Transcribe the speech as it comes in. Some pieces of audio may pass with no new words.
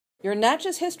Your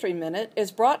Natchez History Minute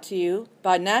is brought to you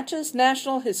by Natchez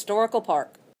National Historical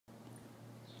Park.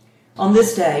 On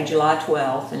this day, July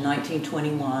 12th, in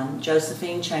 1921,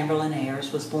 Josephine Chamberlain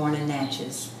Ayers was born in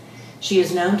Natchez. She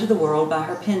is known to the world by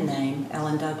her pen name,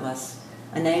 Ellen Douglas,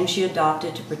 a name she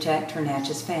adopted to protect her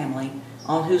Natchez family,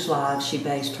 on whose lives she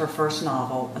based her first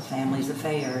novel, A Family's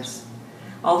Affairs.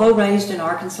 Although raised in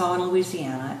Arkansas and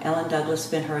Louisiana, Ellen Douglas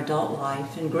spent her adult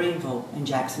life in Greenville and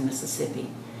Jackson, Mississippi.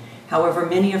 However,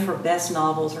 many of her best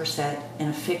novels are set in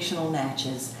a fictional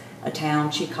Natchez, a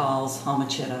town she calls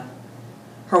Homachita.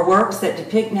 Her works that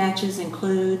depict Natchez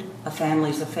include A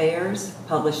Family's Affairs,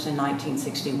 published in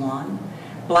 1961,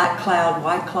 Black Cloud,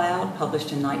 White Cloud,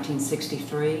 published in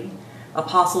 1963,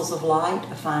 Apostles of Light,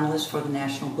 a finalist for the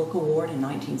National Book Award in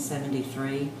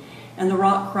 1973, and The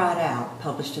Rock Cried Out,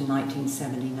 published in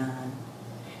 1979.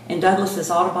 In Douglas's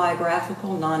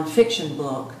autobiographical nonfiction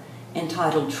book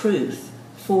entitled Truth,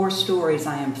 4 Stories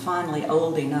I Am Finally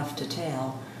Old Enough to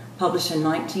Tell, published in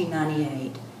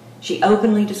 1998, she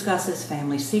openly discusses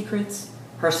family secrets,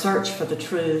 her search for the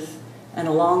truth, and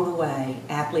along the way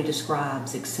aptly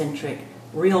describes eccentric,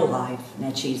 real-life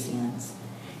Natchezians.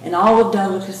 In all of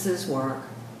Douglas's work,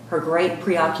 her great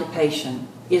preoccupation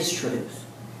is truth,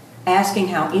 asking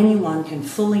how anyone can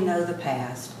fully know the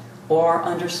past or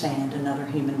understand another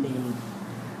human being.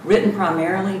 Written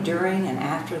primarily during and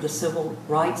after the Civil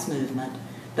Rights Movement,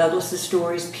 Douglas's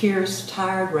stories pierce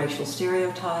tired racial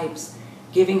stereotypes,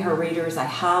 giving her readers a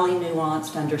highly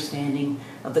nuanced understanding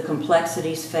of the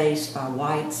complexities faced by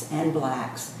whites and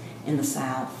blacks in the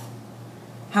South.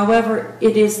 However,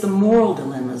 it is the moral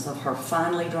dilemmas of her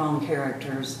finely drawn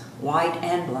characters, white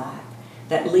and black,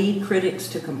 that lead critics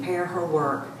to compare her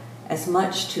work as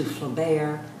much to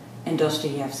Flaubert and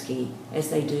Dostoevsky as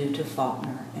they do to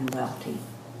Faulkner and Welty.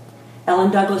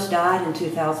 Ellen Douglas died in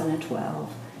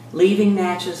 2012, leaving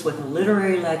Natchez with a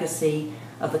literary legacy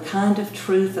of the kind of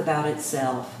truth about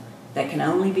itself that can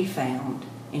only be found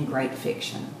in great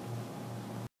fiction.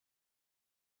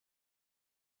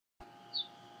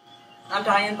 I'm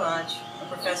Diane Bunch, a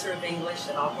professor of English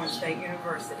at Alcorn State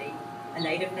University, a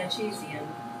native Natchezian,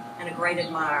 and a great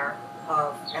admirer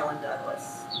of Ellen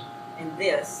Douglas. And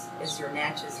this is your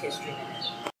Natchez History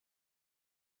Minute.